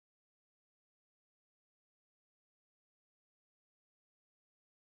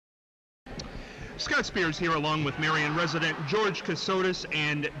Scott Spears here along with Marion resident George Casotis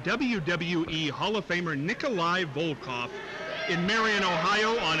and WWE Hall of Famer Nikolai Volkoff in Marion,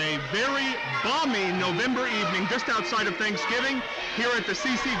 Ohio on a very balmy November evening just outside of Thanksgiving here at the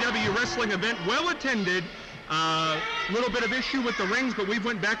CCW wrestling event. Well attended. Little bit of issue with the rings, but we've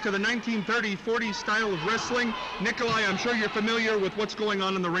went back to the 1930-40 style of wrestling. Nikolai, I'm sure you're familiar with what's going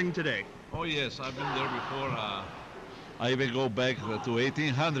on in the ring today. Oh yes, I've been there before. I even go back to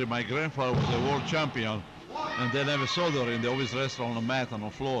 1800. My grandfather was a world champion, and they never saw the ring. They always wrestled on the mat, on the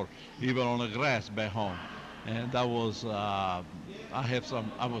floor, even on the grass back home. And that was, I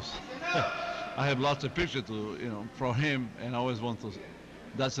have lots of pictures from him, and I always want to.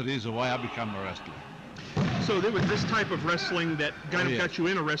 That's the reason why I became a wrestler. So there was this type of wrestling that kind of got you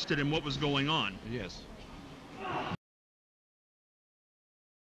interested in what was going on. Yes.